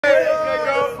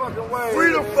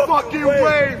the fucking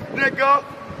wave, nigga.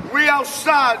 We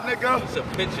outside, nigga. It's a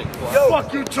pitching.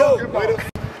 Fuck you talking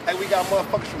about? Hey, we got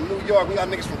motherfuckers from New York, we got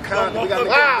niggas from Compton, we got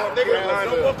niggas from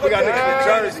Carolina, we got niggas from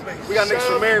Jersey, we got niggas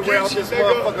from everywhere out this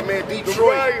motherfucker, man,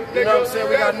 Detroit, you know what I'm saying?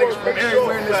 We got niggas from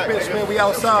everywhere in this bitch, man. We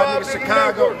outside, niggas,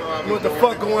 Chicago. You know what the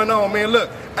fuck going on, man? Look,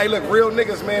 hey, look, real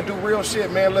niggas, man, do real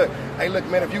shit, man. Look, hey, look,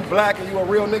 man, if you black and you a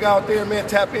real nigga out there, man,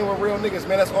 tap in with real niggas,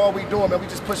 man. That's all we doing, man. We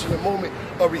just pushing the movement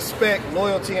of respect,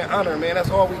 loyalty, and honor, man. That's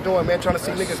all we doing, man. Trying to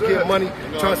see niggas get money,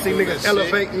 trying to see niggas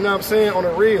elevate, you know what I'm saying, on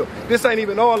the real. This ain't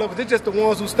even all of us. It's just the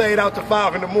ones who stayed out to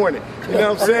 5 in the morning. You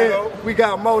know what I'm saying? We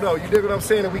got moto. You dig what I'm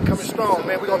saying? And we coming strong,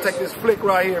 man. We gonna take this flick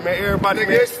right here, man. Everybody,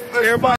 man. Everybody.